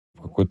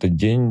Какой-то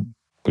день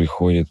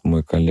приходит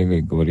мой коллега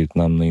и говорит,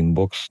 нам на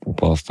инбокс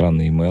упал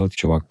странный имейл,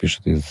 чувак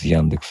пишет из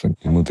Яндекса.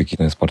 И мы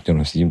такие с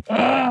партнером сидим.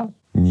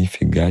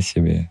 Нифига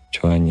себе,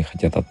 что они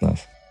хотят от нас.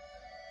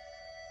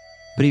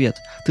 Привет,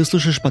 ты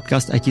слушаешь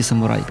подкаст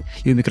 «IT-самурай»,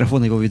 и у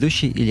микрофона его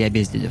ведущий Илья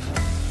Безделев.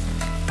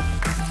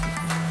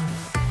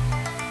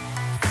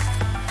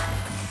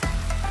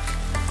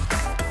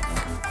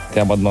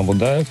 Я Бадма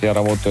Будаев, я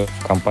работаю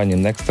в компании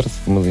Nexters,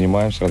 мы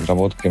занимаемся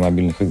разработкой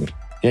мобильных игр.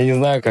 Я не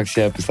знаю, как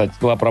себя описать.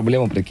 Была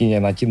проблема, прикинь,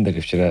 я на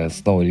Тиндере вчера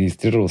снова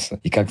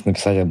регистрировался, и как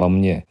написать обо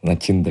мне на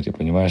Тиндере,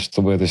 понимаешь,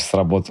 чтобы это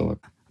сработало.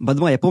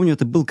 Бадма, я помню,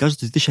 это был,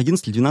 кажется,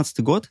 2011 или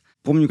 2012 год.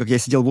 Помню, как я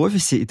сидел в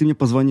офисе, и ты мне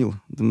позвонил.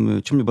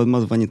 Думаю, что мне Бадма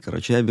звонит,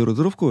 короче. Я беру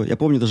трубку. Я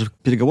помню даже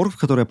переговорку, в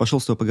которой я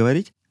пошел с тобой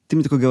поговорить. Ты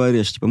мне такой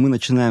говоришь, мы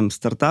начинаем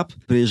стартап,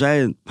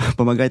 приезжай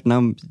помогать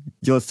нам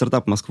делать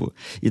стартап в Москву.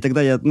 И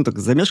тогда я, так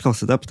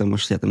замешкался, потому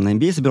что я там на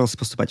MBA собирался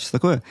поступать, все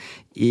такое,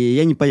 и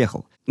я не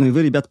поехал. И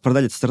вы, ребята,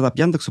 продали этот стартап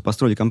Яндексу,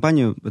 построили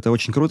компанию, это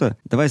очень круто.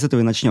 Давай с этого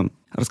и начнем.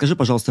 Расскажи,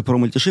 пожалуйста, про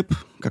мультишип,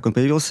 как он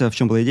появился, в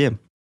чем была идея.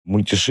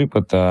 Мультишип —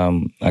 это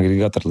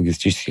агрегатор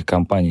логистических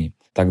компаний.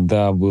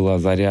 Тогда была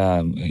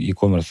заря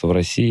e-commerce в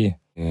России,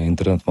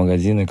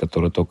 интернет-магазины,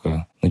 которые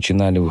только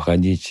начинали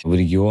выходить в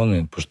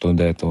регионы, потому что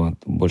до этого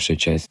большая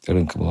часть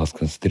рынка была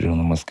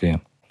сконцентрирована в Москве.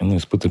 Мы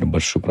испытывали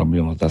большую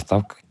проблему с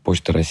доставкой.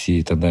 Почта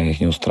России тогда их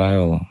не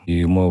устраивала.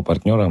 И у моего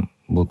партнера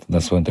был тогда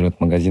свой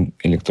интернет-магазин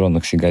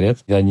электронных сигарет.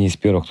 Я один из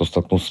первых, кто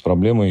столкнулся с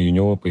проблемой, и у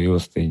него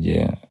появилась эта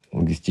идея.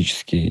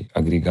 Логистический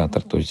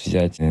агрегатор, то есть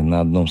взять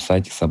на одном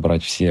сайте,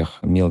 собрать всех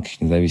мелких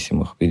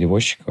независимых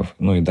перевозчиков,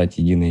 и дать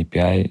единый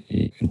API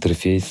и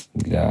интерфейс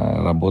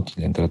для работы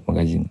для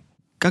интернет-магазина.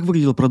 Как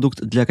выглядел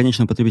продукт для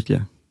конечного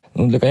потребителя?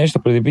 Для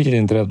конечного потребителя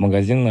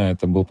интернет-магазина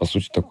это был, по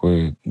сути,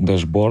 такой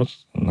дэшборд,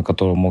 на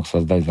котором мог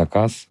создать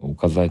заказ,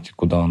 указать,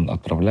 куда он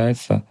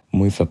отправляется.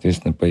 Мы,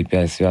 соответственно, по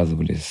API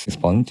связывались с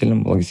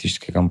исполнителем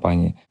логистической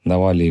компании,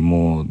 давали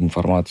ему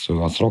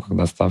информацию о сроках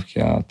доставки,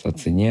 о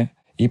цене,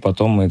 и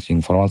потом мы эту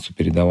информацию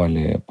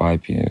передавали по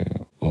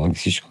API в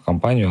логистическую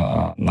компанию,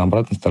 а на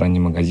обратной стороне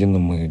магазина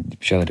мы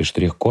печатали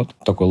штрих-код,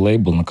 такой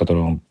лейбл, на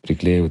который он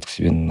приклеивает к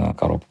себе на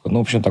коробку. В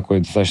общем, такой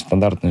достаточно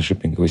стандартный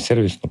шиппинговый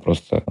сервис, но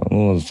просто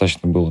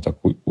достаточно был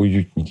такой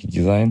уютненький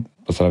дизайн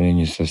по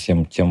сравнению со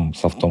всем тем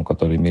софтом,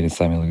 который имели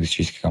сами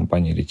логистические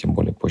компании или тем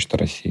более Почта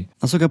России.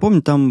 Насколько я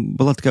помню, там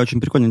была такая очень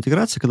прикольная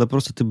интеграция, когда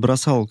просто ты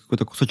бросал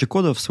какой-то кусочек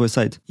кода в свой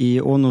сайт,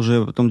 и он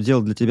уже потом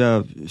делал для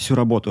тебя всю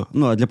работу.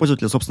 А для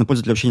пользователя, собственно,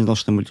 пользователь вообще не знал,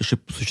 что мультишип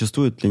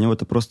существует. Для него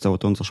это просто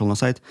он зашел на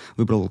сайт,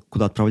 выбрал,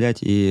 куда отправлять,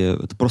 и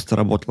это просто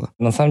работало.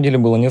 На самом деле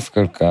было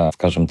несколько,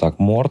 скажем так,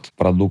 морд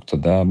продукта,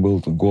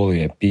 Был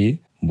голый API,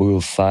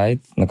 был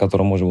сайт, на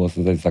котором можно было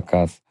создать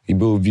заказ, и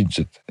был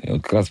виджет. И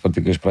как раз ты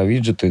говоришь про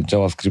виджеты,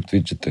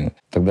 JavaScript-виджеты.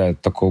 Тогда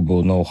такой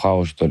был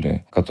ноу-хау, что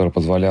ли, который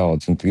позволял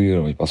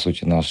интегрировать, по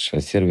сути, наш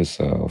сервис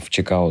в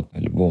чекаут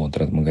любого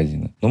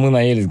интернет-магазина. Мы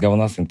наелись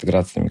говна с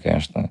интеграциями,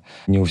 конечно.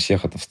 Не у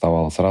всех это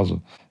вставало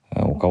сразу.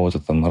 У кого-то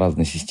там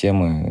разные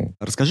системы.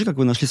 Расскажи, как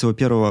вы нашли своего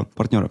первого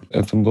партнера?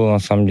 Это было, на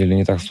самом деле,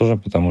 не так сложно,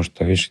 потому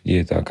что,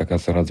 идея-то как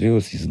раз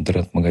развилась из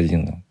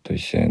интернет-магазина. То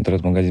есть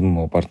интернет-магазин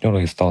моего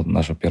партнера и стал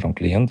нашим первым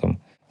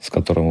клиентом, с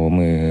которого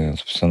мы,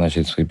 собственно,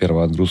 начали свои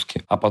первые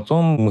отгрузки. А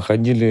потом мы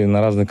ходили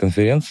на разные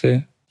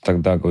конференции.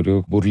 Тогда,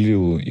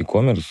 бурлил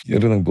e-commerce.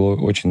 Рынок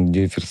был очень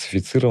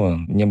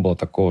диверсифицирован. Не было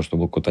такого, что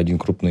был какой-то один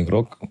крупный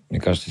игрок.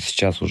 Мне кажется,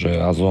 сейчас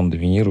уже Озон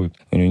доминирует.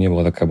 У него не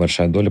была такая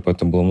большая доля,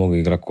 поэтому было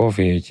много игроков,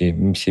 и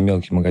эти все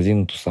мелкие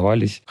магазины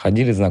тусовались.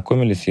 Ходили,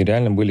 знакомились, и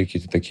реально были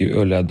какие-то такие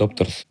early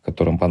adopters,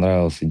 которым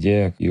понравилась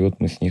идея. И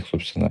мы с них,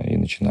 собственно, и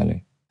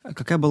начинали.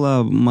 Какая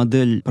была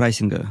модель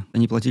прайсинга?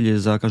 Они платили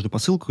за каждую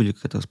посылку или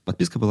какая-то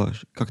подписка была?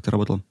 Как это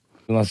работало?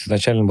 У нас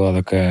изначально была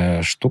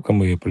такая штука,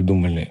 мы ее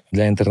придумали.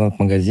 Для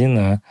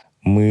интернет-магазина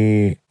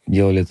мы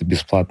делали это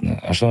бесплатно.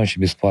 А что значит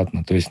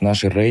бесплатно? То есть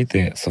наши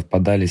рейты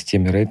совпадали с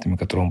теми рейтами,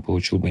 которые он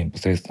получил бы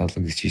непосредственно от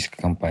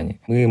логистической компании.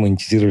 Мы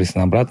монетизировались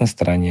на обратной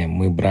стороне,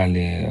 мы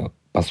брали,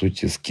 по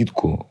сути,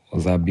 скидку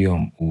за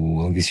объем у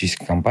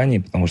логистической компании,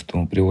 потому что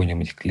мы приводим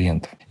этих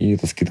клиентов. И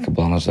эта скидка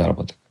была наш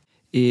заработок.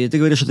 И ты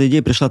говоришь, что эта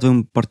идея пришла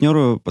твоему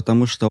партнеру,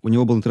 потому что у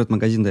него был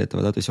интернет-магазин до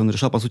этого, да? То есть он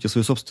решал, по сути,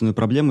 свою собственную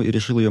проблему и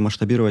решил ее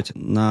масштабировать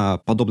на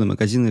подобные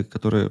магазины,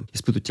 которые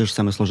испытывают те же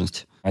самые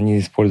сложности. Они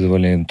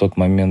использовали в тот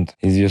момент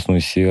известную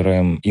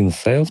CRM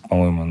InSales,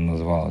 по-моему, она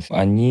называлась.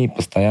 Они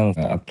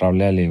постоянно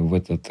отправляли в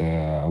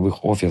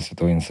их офис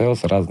этого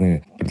InSales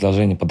разные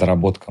предложения по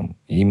доработкам,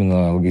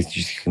 именно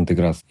логистических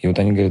интеграций. И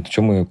они говорят,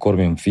 что мы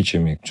кормим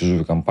фичами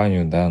чужую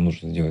компанию,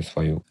 нужно сделать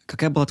свою.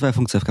 Какая была твоя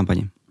функция в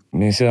компании?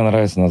 Мне всегда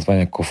нравится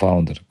название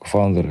co-founder.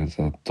 Co-founder —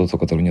 это тот, у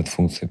которого нет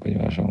функции,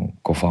 понимаешь, он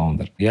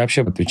co-founder. Я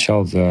вообще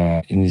отвечал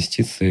за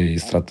инвестиции и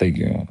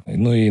стратегию.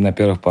 И на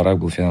первых порах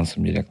был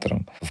финансовым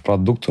директором. В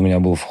продукт у меня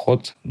был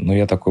вход, но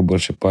я такой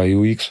больше по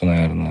UX,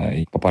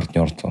 наверное, и по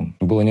партнерствам.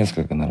 Было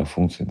несколько, наверное,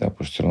 функций, потому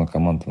что все равно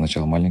команда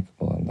сначала маленькая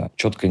была,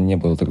 Четко не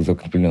было так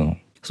закреплено.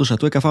 Слушай, а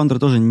твой кофаундер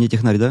тоже не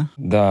технарь, да?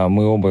 Да,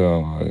 мы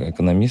оба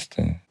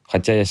экономисты.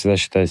 Хотя я всегда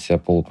считаю себя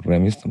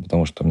полупрограммистом,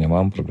 потому что у меня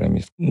мама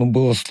программист.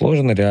 Было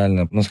сложно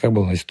реально. У нас как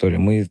была история?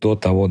 Мы до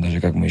того, даже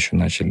как мы еще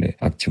начали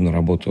активную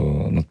работу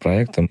над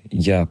проектом,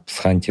 я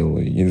схантил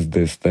из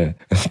ДСТ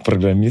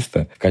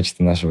программиста в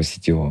качестве нашего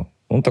сетевого.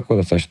 Он такой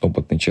достаточно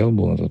опытный чел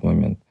был на тот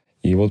момент.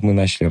 И вот мы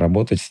начали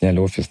работать, сняли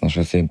офис на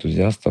шоссе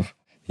энтузиастов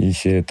и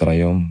сели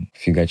втроем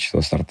фигачить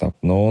его стартап.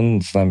 Но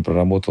он с нами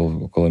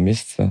проработал около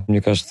месяца.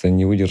 Мне кажется,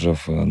 не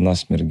выдержав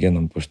насмерть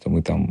геном, потому что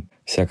мы там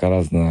всяко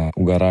разно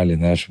угорали.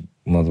 Знаешь,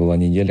 у нас была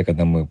неделя,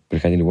 когда мы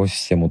приходили в офис в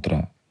 7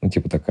 утра.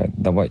 Такая,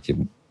 давайте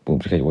будем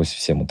приходить в офис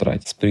в 7 утра.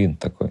 Спринт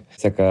такой.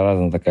 Всякая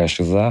разная такая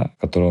шиза,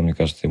 которая, мне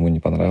кажется, ему не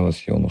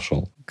понравилась, и он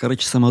ушел.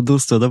 Короче,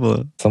 самодурство, да,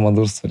 было?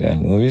 Самодурство,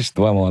 реально. Видишь,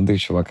 2 молодых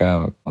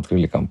чувака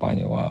открыли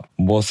компанию. Вау.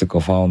 Боссы,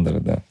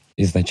 кофаундеры, да.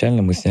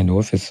 Изначально мы сняли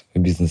офис в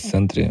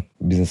бизнес-центре.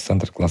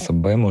 Бизнес-центр класса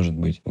Б, может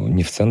быть.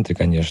 Не в центре,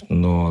 конечно,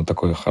 но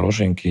такой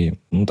хорошенький.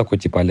 Такой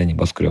типа а-ля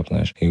небоскреб,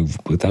 знаешь. И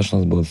этаж у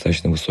нас был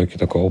достаточно высокий,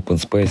 такой open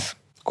space.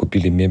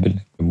 Купили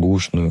мебель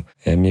бэушную,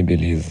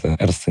 мебель из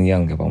Эрнст &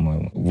 Янга,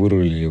 по-моему.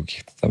 Вырулили у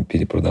каких-то там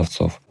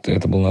перепродавцов.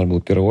 Это был наш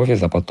первый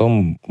офис, а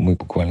потом мы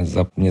буквально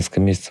за несколько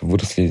месяцев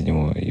выросли из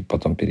него и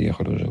потом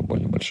переехали уже в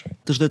более большой.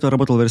 Ты же до этого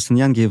работал в Эрнст &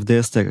 Янге и в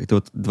ДСТ, как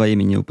ты 2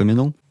 имени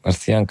упомянул.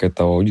 Эрнст & Янг —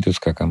 это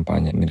аудиторская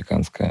компания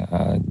американская,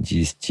 а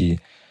DST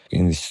 —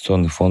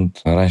 инвестиционный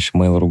фонд. Раньше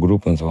Mail.ru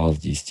Group называлась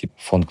DST,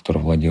 фонд,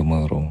 который владел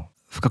Mail.ru.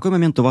 В какой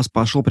момент у вас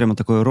пошел прямо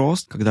такой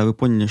рост, когда вы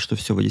поняли, что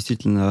все, вы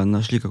действительно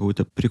нашли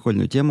какую-то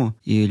прикольную тему,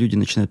 и люди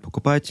начинают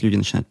покупать, люди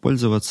начинают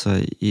пользоваться,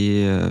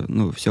 и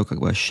все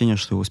ощущение,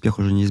 что успех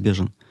уже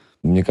неизбежен?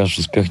 Мне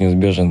кажется, успех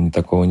неизбежен,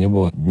 такого не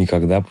было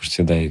никогда, потому что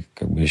всегда есть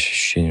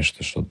ощущение,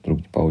 что что-то вдруг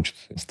не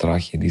получится,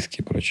 страхи,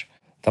 риски и прочее.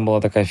 Там была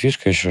такая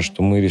фишка еще,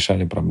 что мы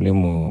решали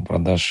проблему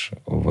продаж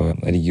в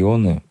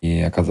регионы, и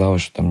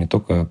оказалось, что там не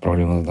только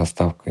проблема с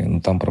доставкой,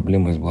 но там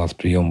проблема была с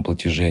приемом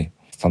платежей.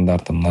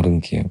 Стандартом на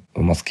рынке в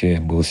Москве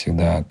было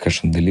всегда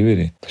cash and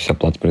delivery, то есть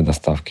оплата при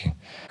доставке.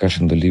 Cash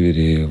and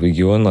delivery в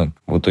регионах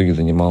в итоге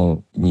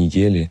занимал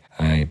недели,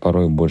 а и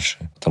порой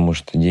больше, потому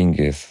что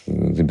деньги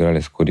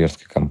забирались в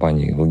курьерской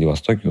компании в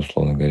Владивостоке,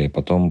 условно говоря, и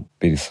потом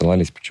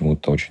пересылались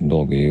почему-то очень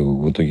долго, и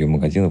в итоге в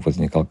магазинах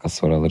возникал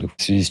кассовый разрыв.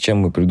 В связи с чем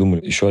мы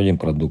придумали еще один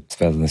продукт,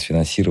 связанный с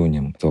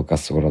финансированием этого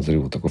кассового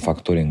разрыва, такой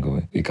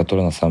факторинговый, и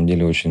который на самом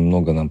деле очень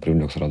много нам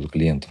привлек сразу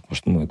клиентов, потому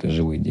что это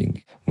живые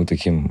деньги. Мы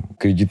таким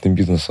кредитным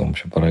бизнесом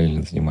вообще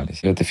параллельно занимались.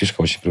 И эта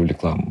фишка очень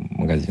привлекла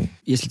магазин.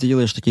 Если ты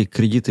делаешь такие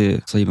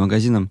кредиты своим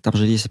магазинам, там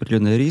же есть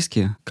определенные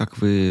риски. Как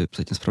вы с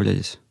этим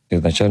справлялись?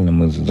 Изначально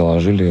мы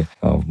заложили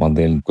в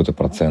модель какой-то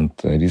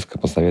процент риска,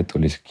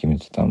 посоветовались с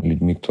какими-то там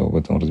людьми, кто в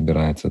этом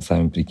разбирается,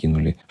 сами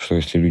прикинули, что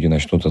если люди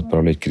начнут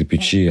отправлять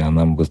кирпичи, а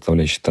нам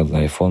выставлять счета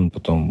за iPhone,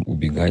 потом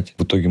убегать.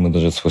 В итоге мы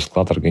даже свой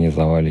склад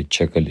организовали,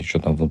 чекали, что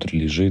там внутри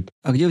лежит.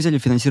 А где взяли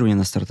финансирование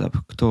на стартап?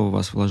 Кто у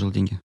вас вложил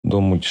деньги?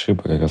 Дом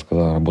мультишипа, как я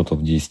сказал, работал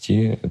в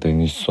DST. Это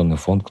инвестиционный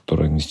фонд,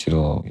 который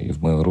инвестировал и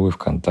в Mail.ru, и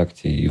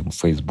ВКонтакте, и в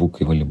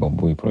Facebook, и в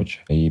Алибабу, и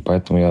прочее. И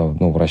поэтому я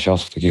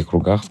вращался в таких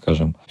кругах,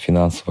 скажем,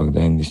 финансовых,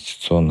 инвестиционных,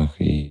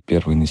 и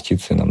первые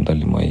инвестиции нам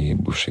дали мои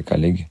бывшие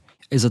коллеги.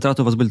 И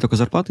затраты у вас были только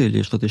зарплаты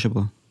или что-то еще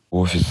было?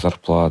 Офис,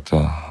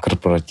 зарплата,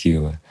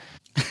 корпоративы.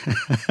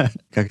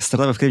 Как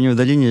стартапы в Кремниевой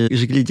долине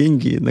жгли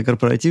деньги на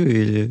корпоративы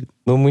или...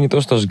 Мы не то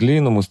что жгли,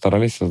 но мы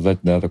старались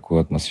создать, такую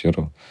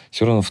атмосферу.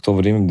 Все равно в то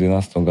время, в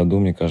 2012 году,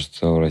 мне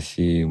кажется, в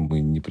России мы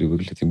не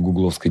привыкли к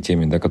гугловской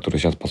теме, которая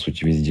сейчас, по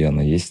сути, везде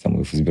она есть,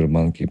 там и в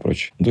Сбербанке и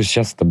прочее. То есть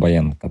сейчас это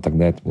баян, а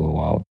тогда это было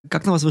вау.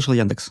 Как на вас вышел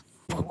Яндекс?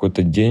 В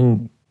какой-то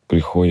день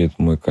приходит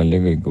мой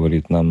коллега и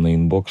говорит, нам на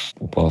инбокс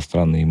упал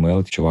странный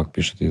имейл, чувак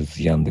пишет из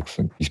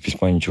Яндекса. Из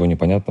письма ничего не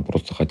понятно,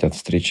 просто хотят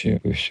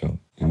встречи, и все.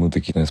 И мы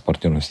такие с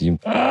партнером сидим.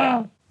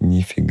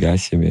 Нифига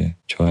себе,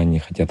 что они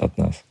хотят от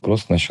нас.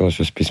 Просто началось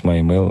все с письма,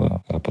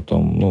 имейла, а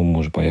потом, мы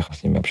уже поехали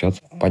с ними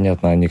общаться.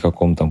 Понятно, о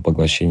никаком там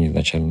поглощении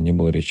изначально не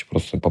было речи,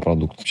 просто по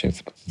продукту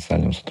общаться, по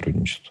потенциальному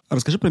сотрудничеству.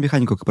 Расскажи про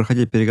механику, как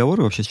проходили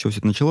переговоры, вообще с чего все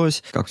это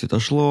началось, как все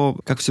это шло,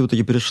 как все в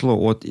итоге перешло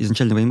от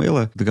изначального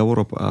имейла к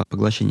договору о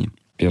поглощении.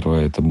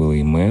 Первое это был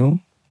имейл.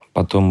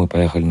 Потом мы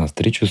поехали на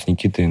встречу с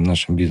Никитой,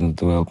 нашим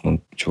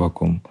бизнес-девелопмент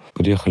чуваком.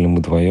 Приехали мы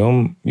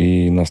вдвоем,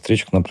 и на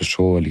встречу к нам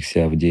пришел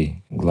Алексей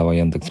Авдей, глава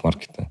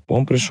Яндекс.Маркета.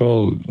 Он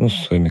пришел со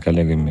своими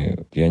коллегами,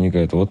 и они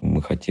говорят,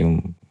 мы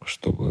хотим,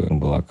 чтобы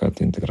была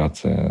какая-то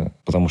интеграция.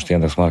 Потому что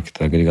Яндекс.Маркет —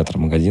 это агрегатор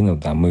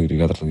магазинов, мы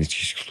агрегатор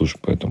логистических служб,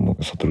 поэтому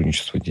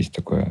сотрудничество здесь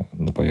такое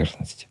на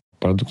поверхности.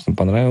 Продукт нам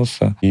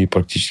понравился, и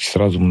практически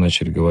сразу мы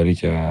начали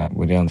говорить о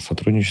вариантах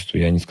сотрудничества,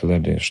 и они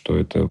сказали, что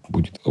это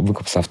будет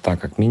выкуп софта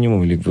как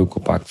минимум или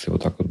выкуп акций,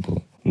 вот так вот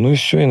было. И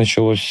все, и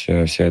началось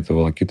вся эта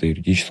волокита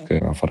юридическое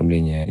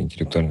оформление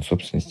интеллектуальной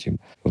собственности.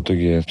 В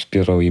итоге с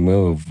первого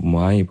имейла в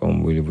мае,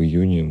 по-моему, или в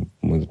июне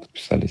мы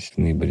подписались в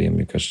ноябре,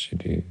 мне кажется,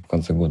 или в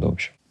конце года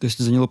вообще. То есть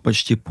заняло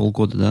почти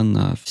полгода,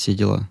 на все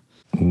дела?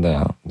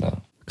 Да.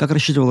 Как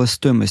рассчитывалась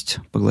стоимость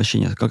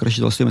поглощения? Как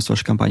рассчитывалась стоимость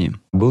вашей компании?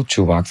 Был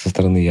чувак со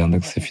стороны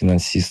Яндекса,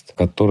 финансист,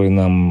 который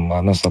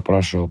нас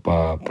опрашивал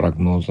по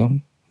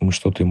прогнозам. Мы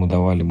что-то ему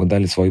давали. Мы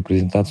дали свою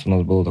презентацию, у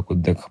нас был такой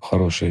дек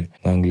хороший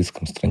на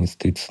английском, страниц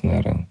 30,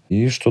 наверное.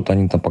 И что-то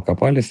они там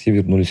покопались и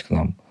вернулись к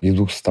нам. Из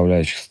двух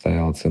составляющих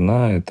состояла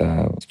цена.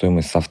 Это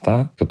стоимость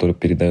софта, который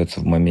передается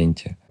в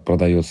моменте.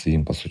 Продается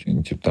им, по сути,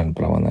 интеллектуальные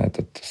права на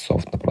этот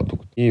софт, на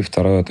продукт. И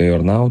второе — это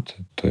earn-out,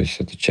 то есть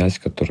это часть,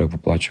 которая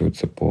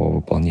выплачивается по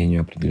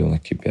выполнению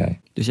определенных KPI.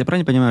 То есть я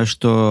правильно понимаю,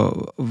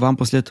 что вам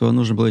после этого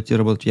нужно было идти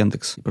работать в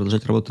Яндекс и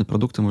продолжать работать над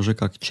продуктом уже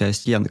как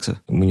часть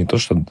Яндекса? Мы не то,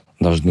 что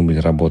должны были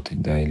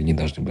работать, да, или не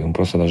должны были, мы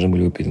просто должны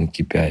были выполнить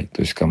KPI.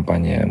 То есть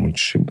компания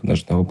Multiship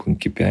должна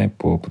выполнить KPI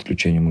по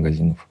подключению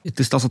магазинов. И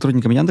ты стал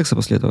сотрудником Яндекса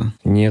после этого?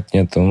 Нет,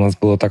 у нас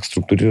было так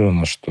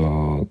структурировано,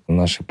 что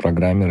наши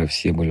программеры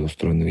все были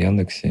устроены в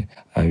Яндексе,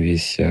 а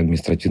весь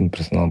административный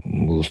персонал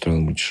был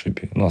устроен в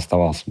Multiship.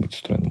 Оставался быть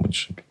устроен в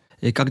Multiship.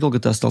 И как долго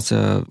ты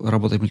остался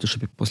работать в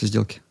Multiship после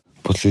сделки?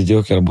 После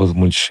сделки я работал в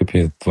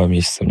Multiship 2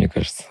 месяца, мне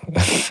кажется.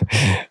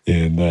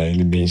 Да,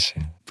 или меньше.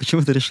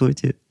 Почему ты решил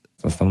уйти?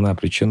 Основная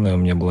причина у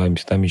меня была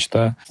всегда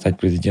мечта стать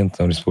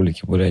президентом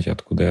Республики Бурятия,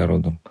 откуда я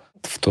родом.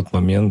 В тот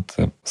момент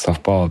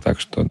совпало так,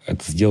 что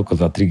эта сделка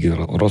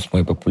затриггерила рост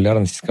моей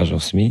популярности, скажем,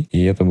 в СМИ.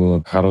 И это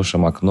было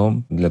хорошим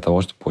окном для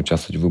того, чтобы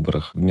поучаствовать в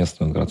выборах в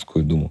местную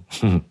городскую думу.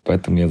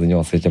 Поэтому я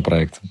занялся этим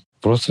проектом.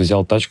 Просто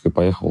взял тачку и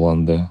поехал в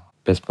Улан-Удэ.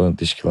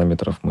 5500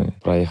 километров мы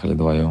проехали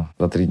вдвоем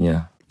за 3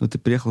 дня. Ну, ты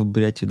приехал в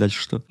Бурятию,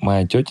 дальше что?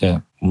 Моя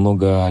тетя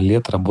много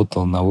лет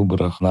работала на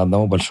выборах на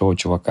одного большого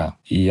чувака.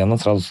 И она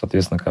сразу,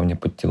 соответственно, ко мне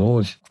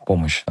подтянулась в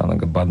помощь. Она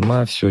говорит: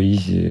 Бадма, все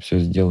изи, все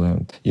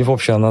сделаем. И, в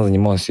общем, она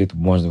занималась всей этой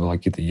бумажной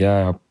волокитой.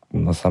 Я,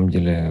 на самом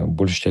деле,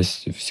 большую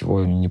часть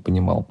всего не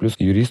понимал. Плюс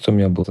юрист у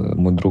меня был,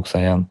 мой друг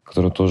Саян,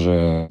 который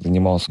тоже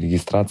занимался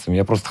регистрациями.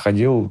 Я просто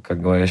ходил, как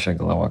говорящая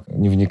голова,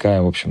 не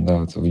вникая, в общем,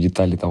 да, в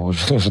детали того,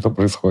 что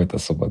происходит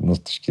особо, с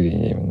точки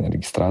зрения именно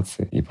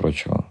регистрации и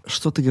прочего.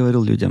 Что ты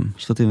говорил людям?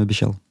 Что ты им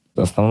обещал?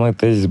 Основной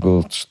тезис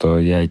был, что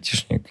я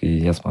айтишник, и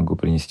я смогу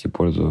принести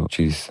пользу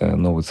через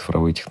новые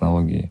цифровые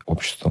технологии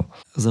обществу.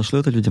 Зашло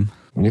это людям?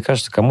 Мне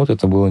кажется, кому-то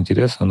это было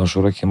интересно, но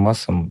широким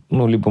массам,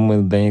 либо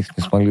мы до них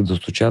не смогли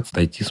достучаться,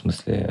 дойти в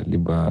смысле,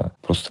 либо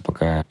просто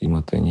пока им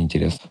это не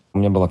интересно. У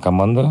меня была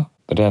команда,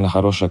 реально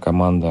хорошая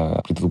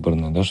команда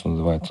предвыборная, да, что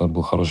называется. У нас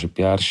был хороший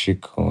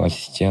пиарщик,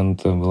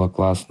 ассистент была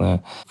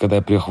классная. Когда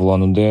я приехал в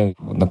Улан-Удэ,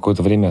 на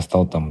какое-то время я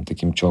стал там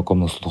таким чуваком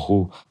на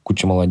слуху.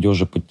 Куча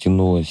молодежи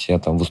подтянулась. Я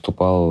там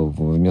выступал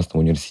в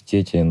местном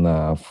университете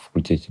на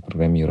факультете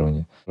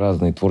программирования.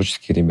 Разные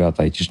творческие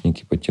ребята,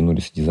 айтишники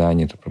подтянулись,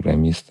 дизайнеры,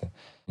 программисты.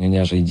 У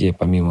меня же идея,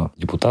 помимо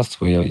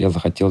депутатства, я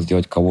захотел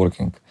сделать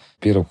коворкинг.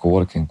 Первый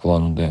коворкинг в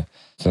Улан-Удэ.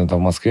 Это в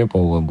Москве,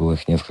 по-моему, было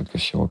их несколько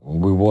всего.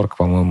 Выборах,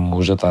 по-моему,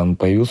 уже там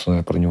появился, но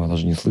я про него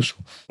даже не слышал.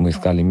 Мы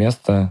искали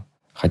место,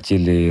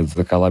 хотели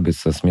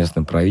заколлабиться с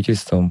местным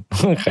правительством.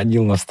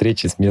 Ходил на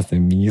встречи с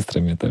местными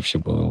министрами. Это вообще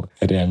было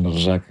реально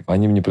ржака.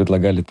 Они мне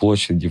предлагали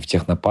площади в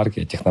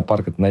технопарке. А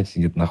технопарк, это, знаете,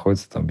 где-то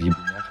находится там в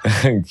ебенях.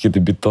 Какие-то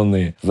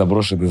бетонные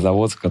заброшенный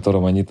завод, в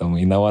котором они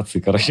там инновации,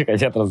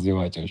 хотят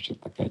развивать. Вообще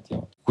такая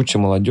тема. Куча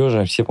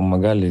молодежи, все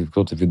помогали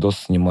кто-то видос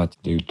снимать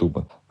для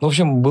Ютуба. В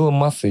общем, было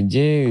масса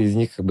идей, из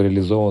них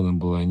реализовано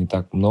было не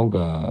так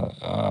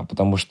много,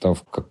 потому что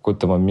в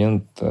какой-то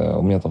момент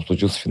у меня там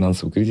случился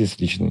финансовый кризис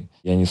личный.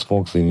 Я не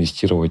смог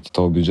заинвестировать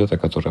того бюджета,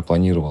 который я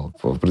планировал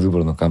в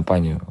предвыборную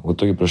кампанию. В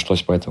итоге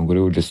пришлось, поэтому,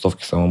 говорю,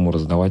 листовки самому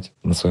раздавать,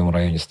 на своем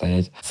районе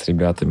стоять с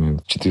ребятами.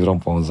 4,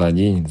 по-моему, за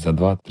день, за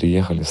 2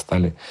 приехали,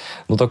 стали.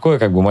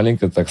 Такое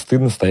маленько так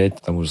стыдно стоять,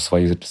 потому что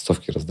свои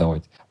листовки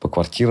раздавать. По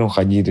квартирам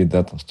ходили,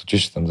 да, там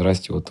стучишь,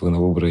 здрасте, вот вы на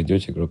выборы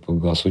идете, я говорю,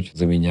 голосуйте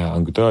за меня.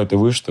 Он говорит: это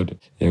вы, что ли?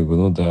 Я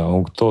говорю: да.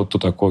 Он говорит: кто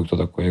такой?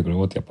 Я говорю: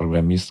 вот я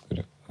программист.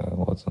 Говорю.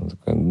 Вот. Он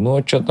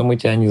такой: что-то мы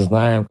тебя не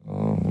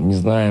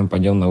знаем,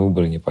 пойдем на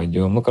выборы, не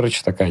пойдем.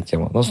 Такая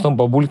тема. Но в основном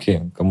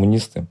бабульки,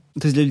 коммунисты.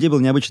 То есть для людей было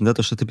необычно, да,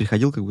 то, что ты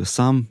приходил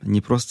сам, не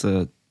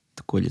просто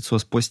такое лицо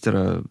с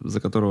постера,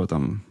 за которого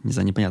там, не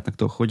знаю, непонятно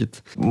кто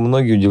ходит.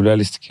 Многие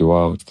удивлялись, такие: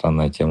 вау,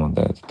 странная тема,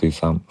 да, это ты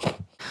сам.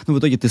 В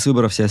итоге ты с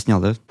выборов себя снял,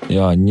 да?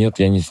 Нет,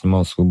 я не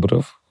снимал с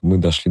выборов. Мы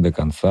дошли до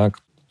конца.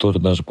 Кто-то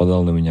даже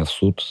подал на меня в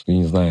суд. Я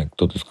не знаю,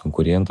 кто-то из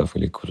конкурентов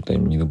или какой-то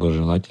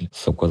недоброжелатель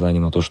с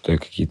указанием на то, что я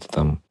какие-то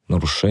там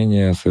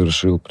нарушения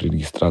совершил при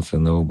регистрации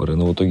на выборы.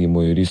 Но в итоге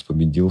мой юрист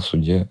победил в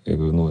суде. Я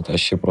говорю: это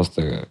вообще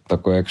просто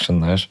такой экшен,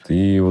 знаешь.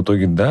 И в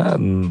итоге, да,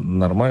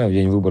 нормально. В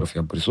день выборов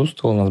я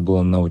присутствовал. У нас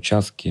было на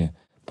участке,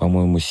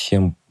 по-моему,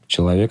 7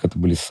 человек. Это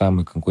были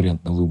самые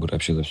конкурентные выборы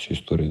вообще за всю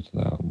историю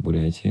тогда в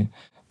Бурятии.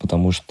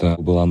 Потому что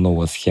была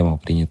новая схема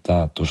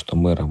принята, то, что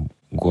мэра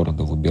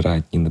города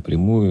выбирает не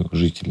напрямую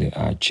жители,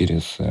 а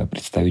через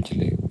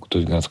представителей, то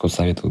есть городской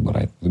совет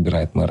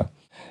выбирает мэра.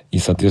 И,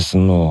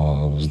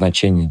 соответственно,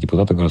 значение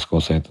депутата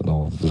городского совета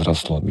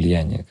возросло,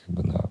 влияние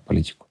на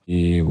политику.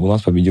 И у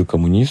нас победил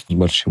коммунист с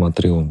большим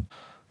отрывом.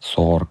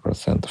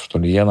 40%, что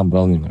ли. Я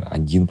набрал, например,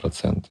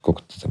 1%.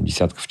 Сколько-то там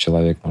десятков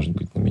человек, может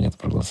быть, на меня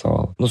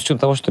проголосовало. С учетом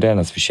того, что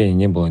реально освещения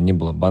не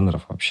было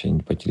баннеров вообще,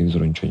 по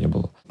телевизору ничего не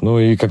было.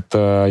 И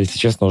как-то, если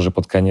честно, уже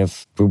под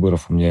конец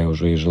выборов у меня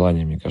уже и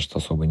желания, мне кажется,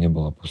 особо не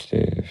было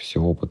после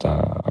всего опыта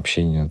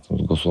общения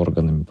с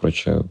госорганами и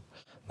прочее.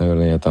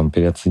 Наверное, я там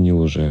переоценил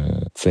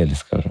уже цели,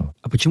 скажем.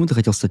 А почему ты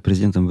хотел стать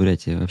президентом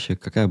Бурятии? Вообще,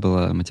 какая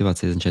была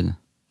мотивация изначально?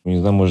 Не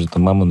знаю, может, это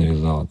мама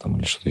навязала там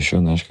или что-то еще.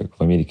 Знаешь, как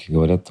в Америке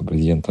говорят, ты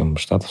президентом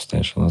штатов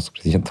станешь, у нас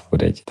президентом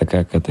Бурятии.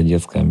 Такая какая-то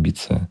детская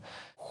амбиция.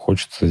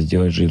 Хочется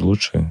сделать жизнь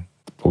лучше,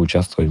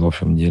 поучаствовать в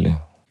общем деле.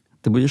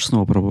 Ты будешь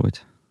снова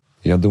пробовать?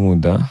 Я думаю,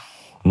 да.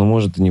 Ну,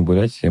 может, и не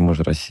Бурятия,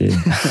 может, Россия.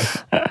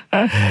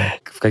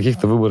 В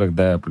каких-то выборах,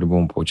 да, я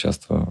по-любому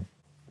поучаствую.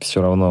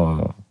 Все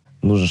равно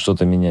нужно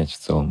что-то менять в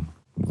целом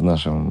в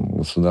нашем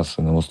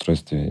государственном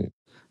устройстве.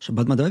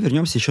 Бадма, давай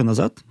вернемся еще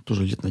назад,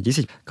 тоже лет на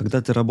 10,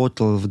 когда ты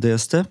работал в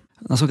ДСТ.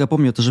 Насколько я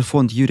помню, это же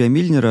фонд Юрия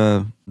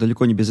Мильнера,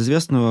 далеко не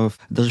безызвестного.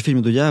 Даже в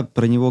фильме «Дудя»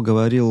 про него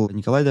говорил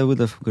Николай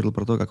Давыдов, говорил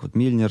про то, как вот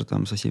Мильнер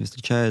там со всеми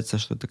встречается,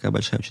 что это такая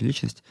большая очень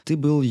личность. Ты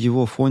был в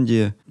его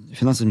фонде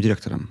финансовым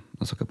директором,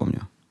 насколько я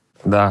помню.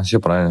 Да, все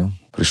правильно.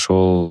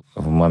 Пришел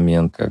в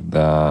момент,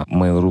 когда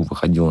Mail.ru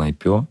выходил на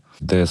IPO.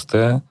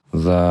 ДСТ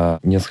за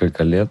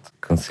несколько лет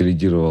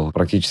консолидировал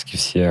практически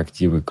все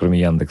активы, кроме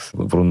Яндекса,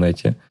 в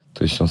Рунете.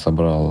 То есть он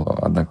собрал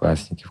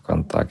Одноклассники,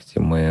 ВКонтакте,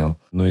 Mail.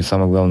 Ну и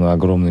самое главное,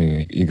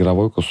 огромный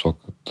игровой кусок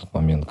в тот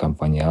момент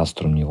компании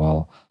Аструм,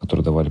 Невал,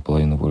 которые давали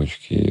половину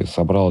выручки.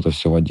 Собрал это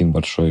все в один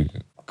большой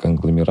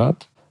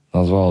конгломерат,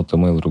 назвал это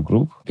Mail.ru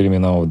Group,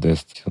 переименовал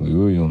ДСТ и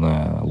вывел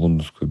на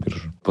лондонскую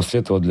биржу.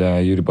 После этого для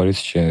Юрия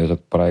Борисовича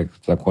этот проект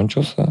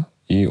закончился,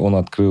 и он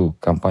открыл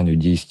компанию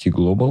DST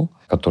Global,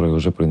 которая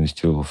уже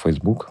проинвестировала в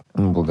Facebook,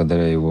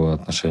 благодаря его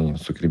отношениям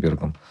с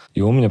Цукербергом.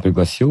 И он меня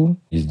пригласил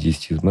из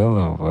DST из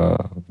Mail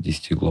в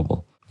DST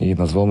Global и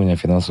назвал меня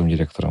финансовым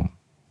директором.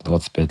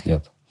 25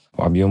 лет.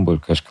 Объем был,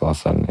 конечно,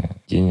 колоссальный.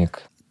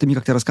 Денег. Ты мне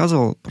как-то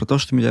рассказывал про то,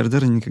 что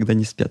миллиардеры никогда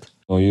не спят.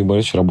 Ну, Юрий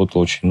Борисович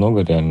работал очень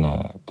много,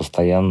 реально,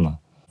 постоянно.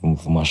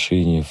 В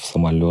машине, в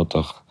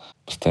самолетах.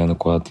 Постоянно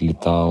куда-то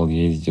летал,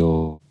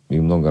 ездил. И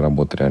много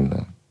работы,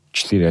 реально.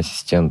 4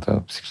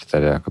 ассистента,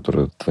 секретаря,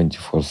 которые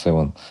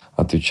 24/7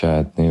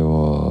 отвечают на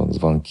его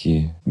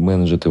звонки,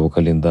 менеджерят его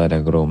календарь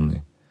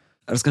огромный.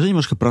 Расскажи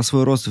немножко про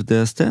свой рост в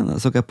ДСТ.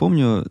 Насколько я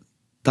помню,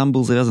 там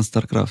был завязан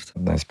StarCraft.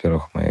 Одна из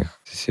первых моих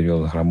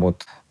серьезных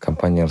работ —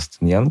 компания Ernst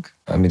 & Young,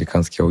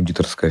 американская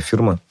аудиторская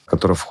фирма,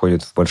 которая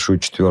входит в большую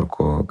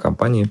четверку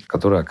компаний,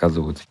 которые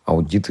оказывают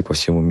аудиты по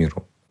всему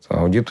миру.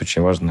 Аудит —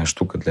 очень важная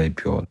штука для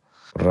IPO.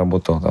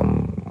 Проработал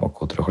там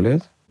около 3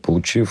 лет,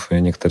 получив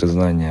некоторые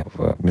знания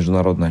в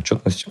международной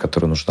отчетности,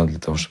 которая нужна для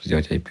того, чтобы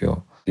сделать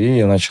IPO. И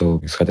я начал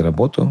искать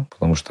работу,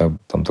 потому что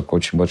там такой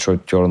очень большой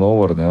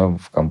turnover, да,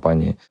 в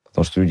компании.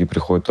 Потому что люди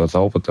приходят туда за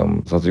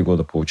опытом, за 3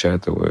 года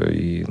получают его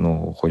и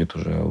уходят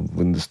уже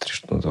в индустрию,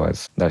 что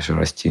называется, дальше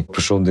расти.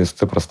 Пришел в ДСТ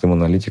простым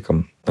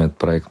аналитиком на этот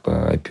проект по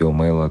IPO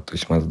Mail. То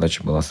есть моя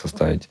задача была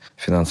составить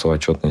финансовую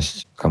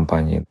отчетность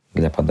компании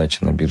для подачи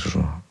на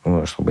биржу,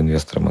 чтобы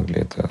инвесторы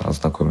могли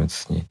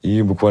ознакомиться с ней.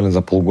 И буквально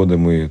за полгода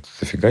мы это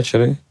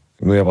зафигачили.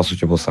 Я, по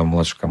сути, был самый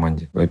младший в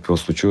команде. IPO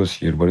случилось,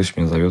 Юрий Борисович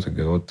меня зовет и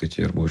говорит: вот ты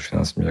теперь будешь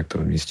финансовым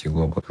директором DST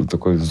Global.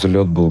 Такой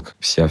взлет был,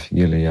 все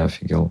офигели, я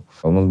офигел.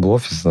 У нас был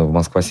офис в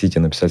Москва-Сити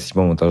на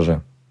 57-м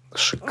этаже.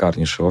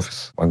 Шикарнейший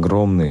офис,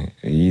 огромный.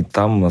 И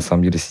там, на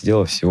самом деле,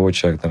 сидело всего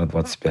человек, наверное,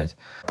 25.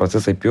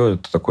 Процесс IPO —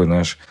 это такой,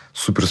 знаешь,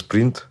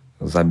 суперспринт,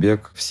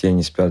 забег, все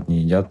не спят, не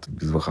едят,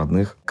 без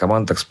выходных.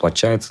 Команда так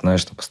сплочается,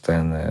 знаешь, что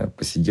постоянно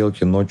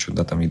посиделки ночью,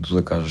 да, там еду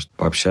закажешь,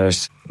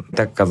 пообщаешься.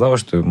 Так казалось,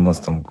 что у нас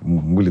там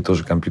были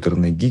тоже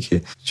компьютерные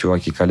гики,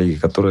 чуваки, коллеги,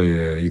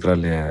 которые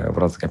играли в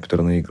разные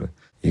компьютерные игры.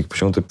 И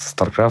почему-то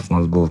StarCraft у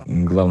нас был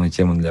главной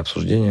темой для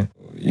обсуждения.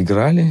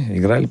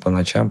 Играли по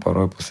ночам,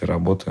 порой после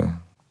работы.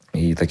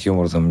 И таким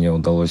образом мне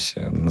удалось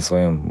на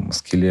своем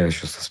скилле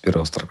еще с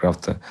первого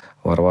StarCraft'а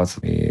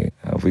ворваться и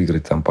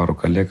выиграть там пару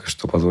коллег,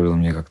 что позволило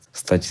мне как-то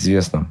стать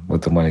известным в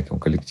этом маленьком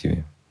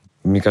коллективе.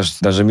 Мне кажется,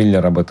 даже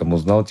Миллер об этом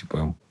узнал.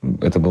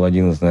 Это был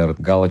один из, наверное,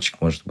 галочек,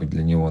 может быть,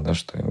 для него, да,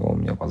 что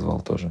он меня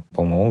позвал тоже.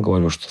 По-моему, он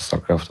говорил, что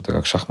StarCraft — это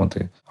как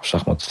шахматы. А в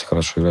шахматы, если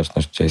хорошо играешь,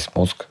 значит, у тебя есть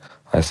мозг.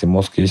 А если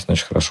мозг есть,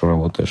 значит, хорошо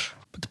работаешь.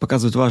 Это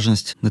показывает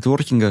важность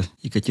нетворкинга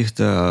и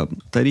каких-то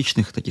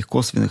вторичных, таких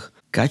косвенных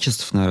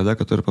качеств, наверное, да,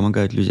 которые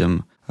помогают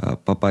людям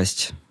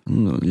попасть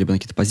либо на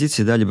какие-то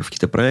позиции, да, либо в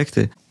какие-то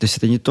проекты. То есть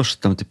это не то,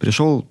 что там ты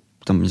пришел,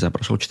 там, не знаю,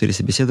 прошел 4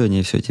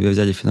 собеседования, и все, тебя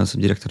взяли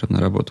финансовым директором на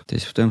работу. То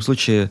есть в твоем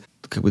случае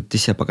как бы ты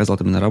себя показал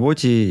там на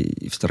работе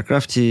и в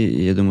StarCraft'е,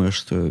 и я думаю,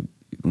 что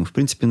ему в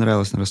принципе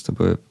нравилось, наверное, с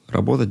тобой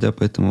работать, да,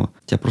 поэтому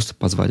тебя просто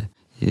позвали.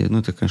 И,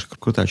 это, конечно,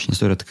 крутая очень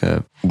история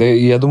такая. Да,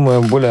 я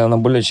думаю, она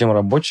более чем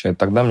рабочая.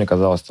 Тогда мне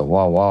казалось, что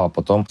вау. А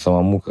потом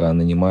самому, когда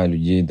нанимая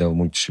людей, да, в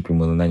мультишипе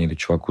мы наняли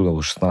чуваку,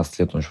 да, 16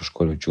 лет, он еще в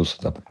школе учился,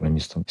 да,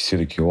 программистом. Все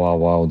такие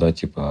вау, да,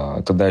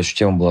 типа. Тогда еще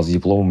тема была с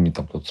дипломами,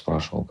 там кто-то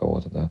спрашивал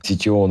кого-то, да.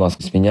 CTO у нас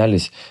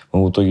сменялись.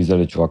 Мы в итоге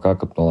взяли чувака,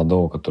 как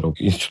молодого, который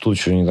институт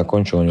еще не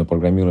закончил, у него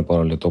программирование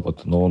пару лет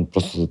опыта, но он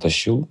просто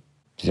затащил,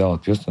 взял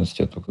ответственность,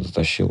 я только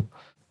затащил.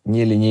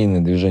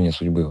 Нелинейное движение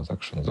судьбы, вот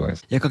так что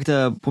называется. Я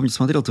как-то, помню,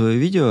 смотрел твое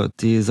видео,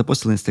 ты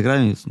запостил на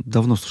Инстаграме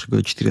давно, слушай,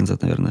 года 4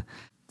 назад, наверное.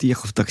 Ты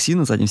ехал в такси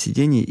на заднем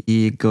сидении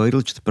и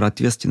говорил что-то про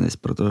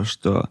ответственность, про то,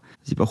 что,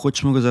 типа,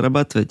 хочешь много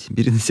зарабатывать,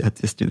 бери на себя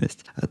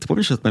ответственность. А ты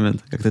помнишь этот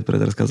момент, как ты про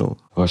это рассказал?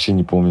 Вообще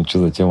не помню, что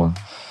за тема.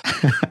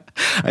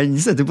 А не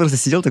знаю, ты просто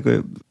сидел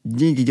такой,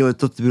 деньги делает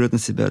тот, кто берет на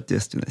себя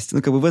ответственность.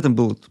 Ну, как бы в этом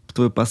был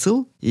твой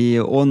посыл,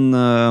 и он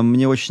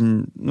мне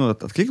очень,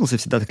 откликнулся,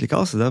 всегда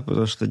откликался, да,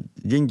 потому что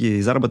деньги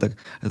и заработок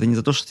 — это не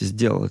за то, что ты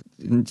сделал,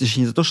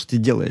 точнее, не за то, что ты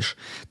делаешь,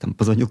 там,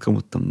 позвонил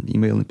кому-то, там,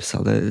 имейл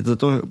написал, да, это за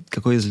то,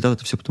 какой результат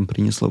это все потом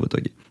принесло в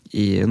итоге.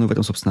 И, в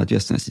этом, собственно,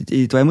 ответственность.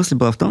 И твоя мысль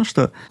была в том,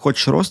 что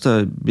хочешь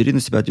роста, бери на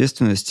себя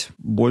ответственность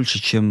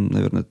больше, чем,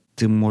 наверное,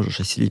 ты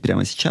можешь осилить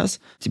прямо сейчас,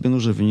 тебе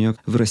нужно в нее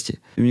вырасти.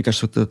 И мне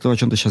кажется, вот это то, о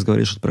чем ты сейчас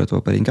говоришь, вот про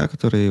этого паренька,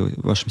 который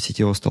вашим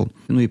CTO стал,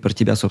 и про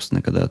тебя,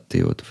 собственно, когда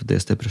ты вот в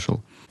ДСТ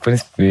пришел. В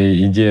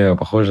принципе, идея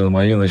похожа на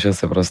мою, но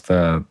сейчас я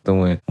просто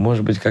думаю,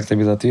 может быть, как-то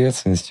без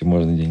ответственности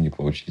можно деньги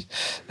получить.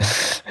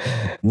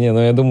 Не,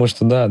 я думаю,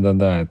 что да,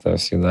 это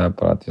всегда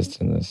про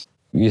ответственность.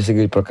 Если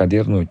говорить про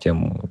карьерную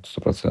тему,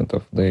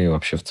 100%, да и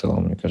вообще в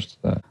целом, мне кажется,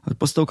 да. Вот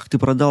после того, как ты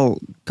продал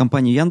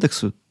компанию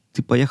Яндексу,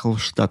 ты поехал в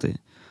Штаты.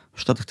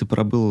 В Штатах ты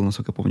пробыл,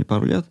 насколько я помню,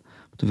 пару лет,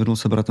 потом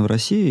вернулся обратно в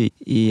Россию.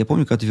 И я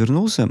помню, когда ты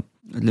вернулся,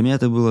 для меня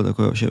это было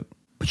такое вообще...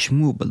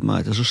 Почему,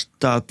 Бадма? Это же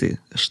Штаты,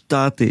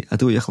 а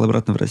ты уехал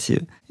обратно в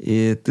Россию.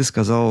 И ты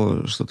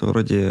сказал что-то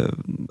вроде,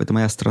 это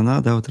моя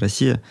страна, да, вот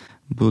Россия,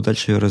 буду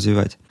дальше ее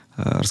развивать.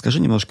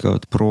 Расскажи немножко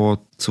вот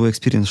про свой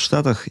экспириенс в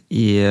Штатах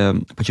и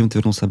почему ты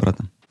вернулся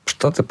обратно. В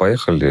Штаты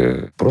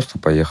просто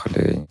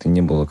поехали. Это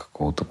не было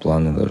какого-то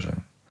плана даже.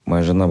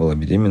 Моя жена была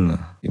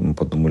беременна, и мы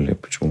подумали,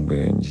 почему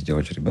бы не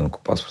сделать ребенку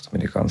паспорт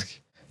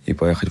американский. И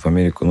поехать в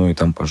Америку, и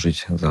там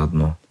пожить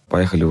заодно.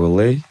 Поехали в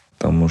Л.А.,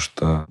 потому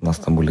что у нас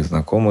там были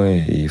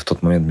знакомые, и в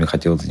тот момент мне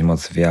хотелось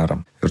заниматься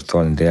VR,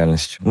 виртуальной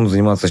реальностью.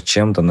 Заниматься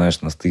чем-то, на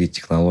стыке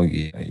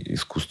технологий и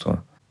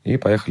искусства. И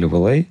поехали в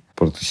Л.А.,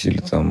 протусили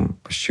там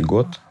почти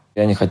год.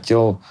 Я не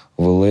хотел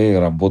в Л.А.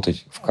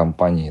 работать в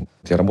компании.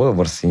 Я работал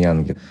в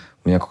Арсенянге.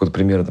 У меня какое-то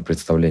примерное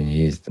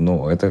представление есть.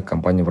 Но эта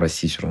компания в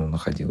России все равно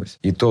находилась.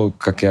 И то,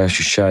 как я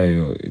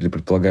ощущаю или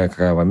предполагаю,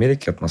 какая в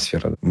Америке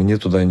атмосфера, мне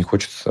туда не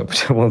хочется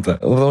почему-то.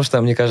 Потому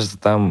что, мне кажется,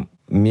 там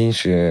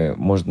меньше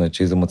можно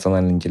через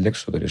эмоциональный интеллект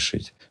что-то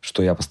решить,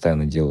 что я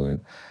постоянно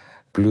делаю.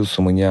 Плюс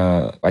у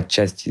меня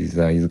отчасти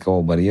из-за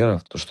языкового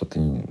барьера, то, что ты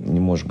не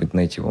можешь быть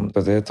нейтивом.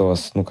 Из-за этого,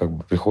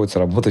 приходится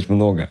работать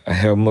много,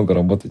 а я много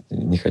работать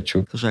не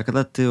хочу. Слушай, а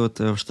когда ты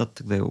в Штат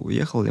тогда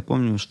уехал, я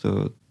помню,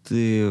 что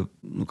ты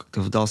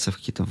как-то вдался в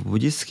какие-то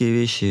буддистские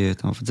вещи,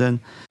 там, в дзен.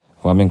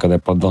 В момент, когда я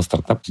продал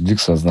стартап, сдвиг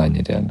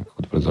сознания реально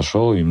какой-то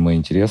произошел, и мои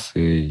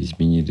интересы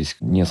изменились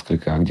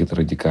несколько, а где-то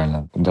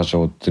радикально.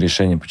 Даже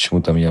решение,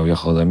 почему я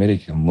уехал из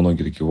Америки,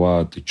 многие такие,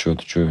 вау, ты чё,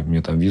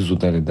 мне там визу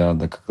дали, да,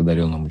 как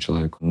одаренному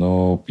человеку.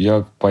 Но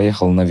я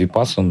поехал на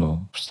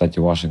випассану в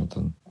штате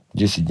Вашингтон,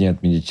 10 дней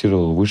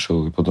отмедитировал,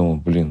 вышел и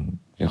подумал,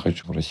 я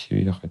хочу в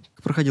Россию ехать.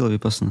 Как проходила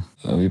випассана?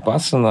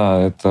 Випассана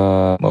 —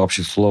 это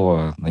вообще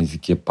слово на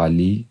языке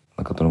Пали,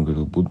 на котором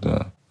говорил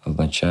Будда,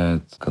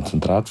 означает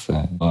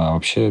концентрация. А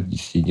вообще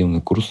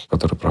 10-дневный курс,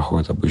 который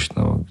проходит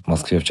обычно в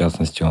Москве, в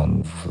частности,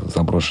 он в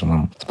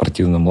заброшенном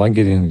спортивном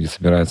лагере, где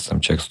собирается там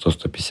человек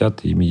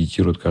 100-150 и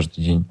медитирует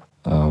каждый день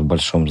в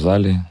большом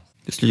зале.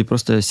 То есть люди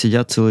просто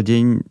сидят целый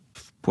день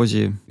в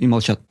позе и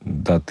молчат?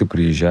 Да, ты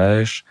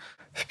приезжаешь,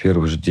 в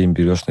первый же день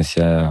берешь на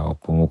себя,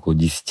 по-моему, около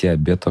 10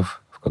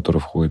 обетов, в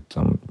которые входит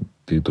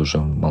ты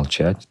должен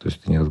молчать, то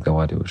есть ты не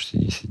разговариваешь все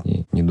 10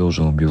 дней, не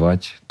должен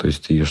убивать, то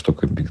есть ты ешь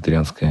только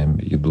вегетарианскую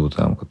еду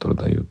которую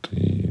дают,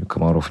 и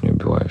комаров не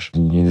убиваешь.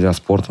 Нельзя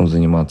спортом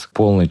заниматься,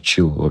 полный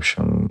чил, в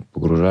общем,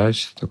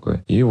 погружаешься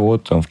такой. И в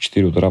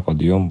 4 утра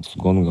подъем с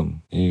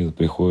гонгом, и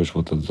приходишь в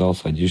этот зал,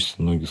 садишься,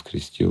 ноги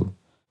скрестил,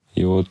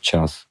 и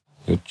час,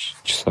 и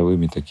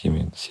часовыми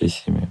такими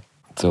сессиями,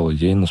 целый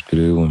день, с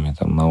перерывами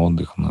на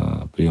отдых,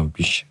 на прием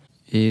пищи.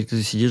 И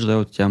ты сидишь, да,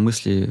 у тебя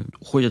мысли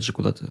уходят же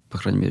куда-то, по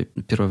крайней мере,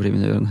 первое время,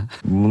 наверное.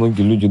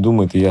 Многие люди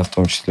думают, и я в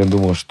том числе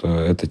думал, что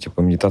это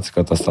медитация,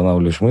 когда ты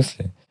останавливаешь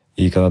мысли,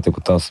 и когда ты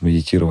пытался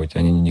медитировать,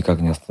 они никак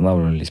не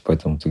останавливались,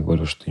 поэтому ты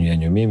говоришь, что я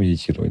не умею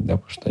медитировать, да,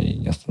 потому что они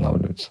не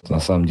останавливаются.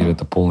 На самом деле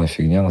это полная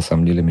фигня, на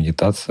самом деле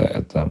медитация —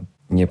 это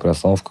не про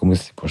остановку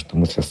мысли, потому что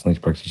мысли остановить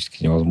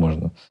практически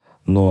невозможно.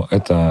 Но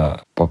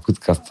это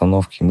попытка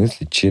остановки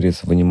мысли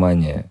через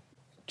внимание,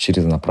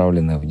 через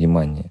направленное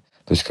внимание.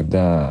 То есть,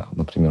 когда,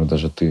 например,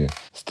 даже ты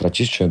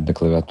строчишь что-то на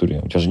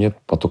клавиатуре, у тебя же нет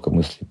потока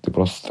мыслей, ты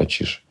просто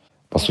строчишь.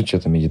 По сути,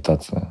 это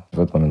медитация. В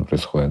этот момент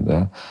происходит,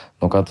 да.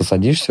 Но когда ты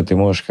садишься, ты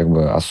можешь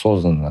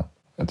осознанно,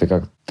 это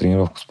как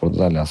тренировка в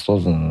спортзале,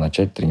 осознанно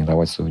начать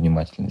тренировать свою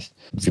внимательность.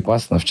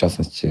 Випассана, в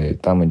частности,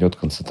 там идет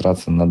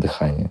концентрация на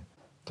дыхании.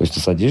 То есть ты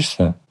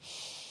садишься,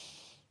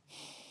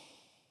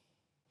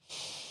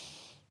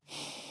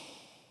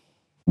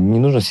 не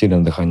нужно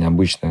сильное дыхание,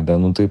 обычное, да,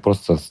 но ты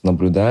просто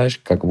наблюдаешь,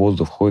 как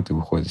воздух входит и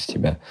выходит из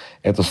тебя.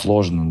 Это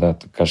сложно, да,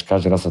 ты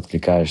каждый раз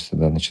откликаешься,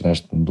 да,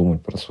 начинаешь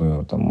думать про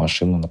свою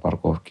машину на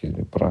парковке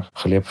или про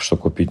хлеб, что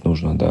купить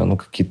нужно, да,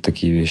 какие-то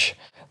такие вещи.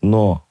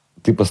 Но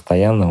ты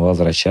постоянно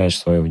возвращаешь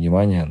свое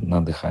внимание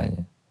на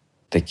дыхание.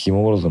 Таким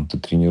образом ты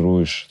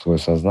тренируешь свое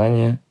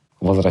сознание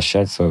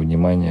возвращать свое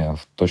внимание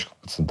в точку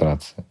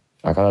концентрации.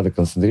 А когда ты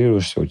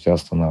концентрируешься, у тебя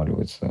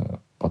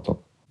останавливается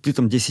поток. Ты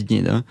там 10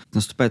 дней, да?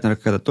 Наступает, наверное,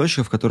 какая-то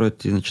точка, в которой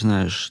ты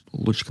начинаешь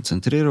лучше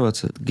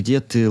концентрироваться,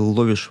 где ты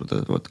ловишь вот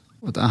это вот.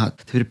 Ага,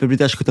 ты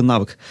приобретаешь какой-то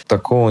навык.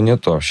 Такого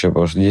нету вообще,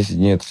 потому что 10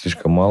 дней это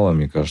слишком мало,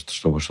 мне кажется,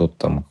 чтобы что-то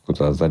там,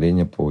 какое-то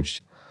озарение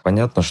получить.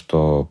 Понятно,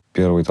 что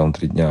первые там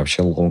 3 дня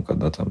вообще ломка,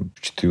 да, там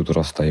в 4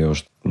 утра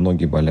встаешь,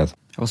 ноги болят.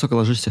 А во сколько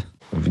ложишься?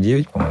 В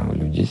 9, по-моему,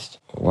 или в 10.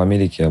 В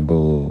Америке я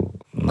был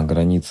на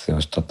границе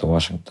штата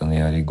Вашингтон и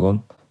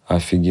Орегон.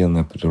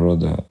 Офигенная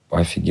природа,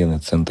 офигенный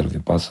центр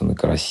випассаны,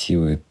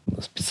 красивый,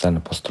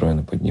 специально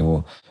построенный под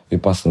него.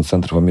 Випассаны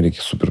центр в Америке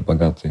супер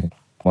богатый.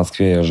 В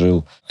Москве я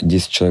жил,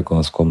 10 человек у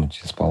нас в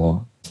комнате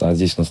спало. А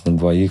здесь у нас на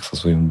двоих со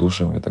своим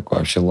душем. Это такой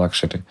вообще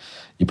лакшери.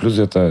 И плюс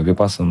это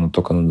випассана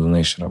только на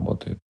донейшн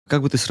работает.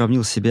 Как бы ты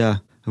сравнил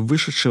себя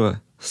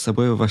вышедшего с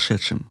собой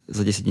вошедшим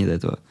за 10 дней до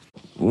этого?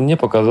 Мне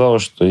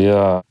показалось, что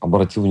я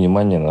обратил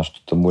внимание на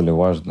что-то более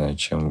важное,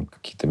 чем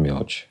какие-то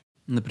мелочи.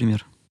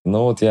 Например?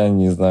 Ну вот я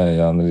не знаю,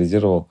 я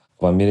анализировал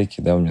в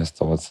Америке, да, мне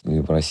оставаться или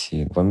в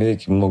России. В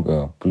Америке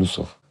много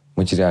плюсов,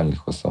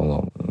 материальных в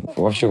основном.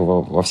 Вообще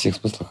во всех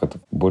смыслах это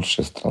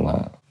большая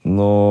страна.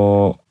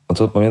 Но на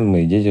тот момент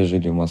мои дети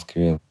жили в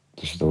Москве.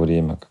 То есть это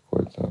время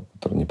какое-то,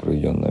 которое не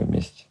проведенное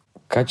вместе.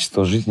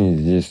 Качество жизни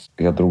здесь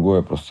я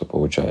другое просто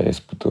получаю, я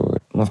испытываю.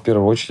 Но в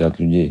первую очередь от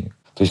людей.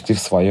 То есть ты в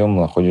своем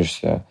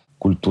находишься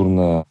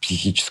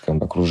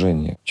культурно-психическом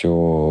окружении,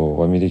 чего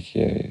в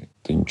Америке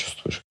ты не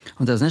чувствуешь.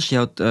 Да, знаешь,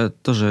 я вот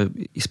тоже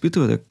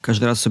испытываю это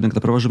каждый раз, особенно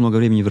когда провожу много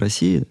времени в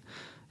России.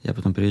 Я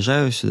потом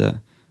приезжаю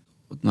сюда.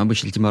 Ну,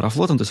 обычно летим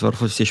аэрофлотом, то есть в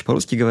аэрофлоте все еще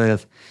по-русски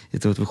говорят. И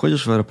ты вот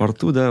выходишь в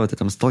аэропорту, да, вот ты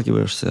там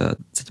сталкиваешься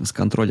с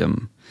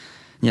контролем.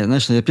 Нет,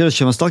 знаешь, первое, с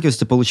чем я сталкиваюсь,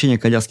 это получение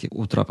коляски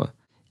у трапа.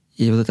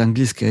 И вот эта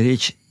английская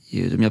речь,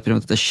 и у меня прям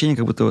это ощущение,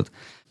 как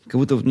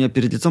будто у меня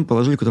перед лицом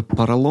положили какой-то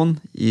поролон,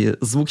 и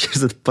звук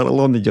через этот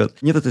поролон идет.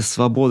 Нет этой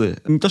свободы.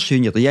 Не то, что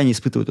ее нет, я не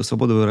испытываю эту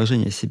свободу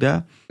выражения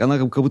себя. Она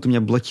как будто у меня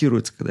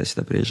блокируется, когда я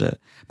сюда приезжаю.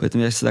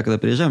 Поэтому я всегда, когда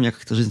приезжаю, у меня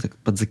как-то жизнь так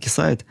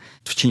подзакисает.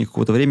 В течение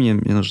какого-то времени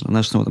мне нужно,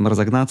 знаешь, там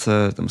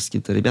разогнаться, там, с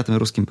какими-то ребятами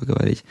русскими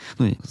поговорить.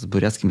 Ну, и с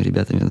бурятскими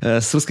ребятами,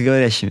 с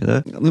русскоговорящими,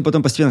 да. Ну, и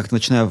потом постепенно как-то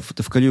начинаю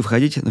в колею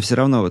входить, но все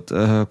равно вот,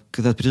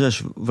 когда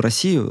приезжаешь в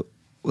Россию,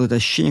 вот это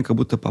ощущение, как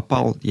будто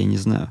попал, я не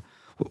знаю.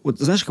 Вот,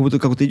 знаешь, как будто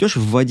ты идешь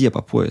в воде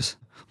по пояс.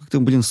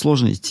 Как-то,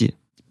 сложно идти.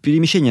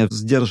 Перемещение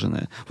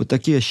сдержанное. Вот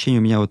такие ощущения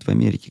у меня вот в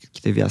Америке,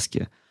 какие-то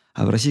вязкие.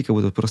 А в России как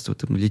будто просто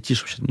ты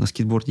летишь, вообще, на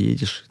скейтборде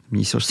едешь,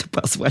 несешься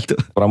по асфальту.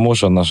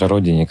 Промоушен нашей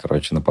родине,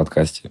 на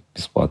подкасте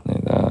бесплатный,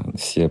 да.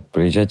 Все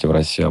приезжайте в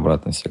Россию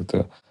обратно, все,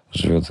 кто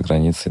живет за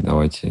границей,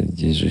 давайте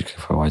здесь жить,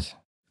 кайфовать.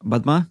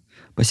 Бадма,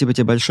 спасибо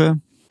тебе большое.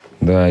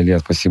 Да, Илья,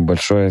 спасибо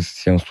большое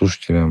всем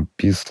слушателям.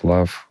 Peace,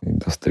 love, и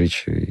до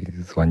встречи.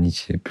 И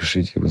звоните,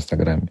 пишите в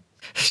Инстаграме.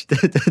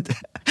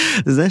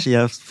 Знаешь,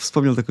 я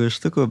вспомнил такую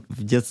штуку.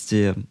 В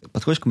детстве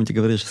подходишь к кому-нибудь и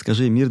говоришь,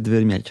 скажи «мир,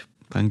 дверь, мяч»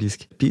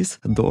 по-английски. Peace,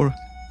 door,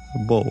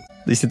 ball.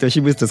 Если ты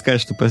очень быстро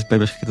скажешь, то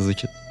поймешь, как это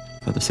звучит.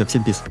 Это все,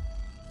 всем peace.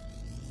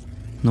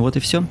 Ну вот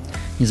и все.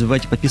 Не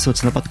забывайте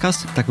подписываться на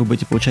подкаст, так вы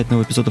будете получать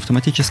новый эпизод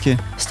автоматически.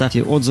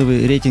 Ставьте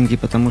отзывы, рейтинги,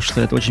 потому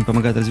что это очень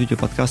помогает развитию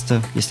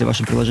подкаста. Если в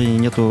вашем приложении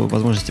нету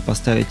возможности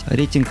поставить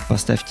рейтинг,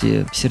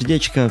 поставьте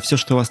сердечко, все,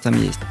 что у вас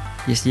там есть.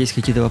 Если есть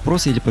какие-то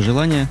вопросы или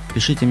пожелания,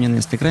 пишите мне на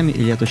инстаграме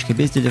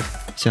илья.безделев.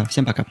 Все,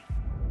 всем пока.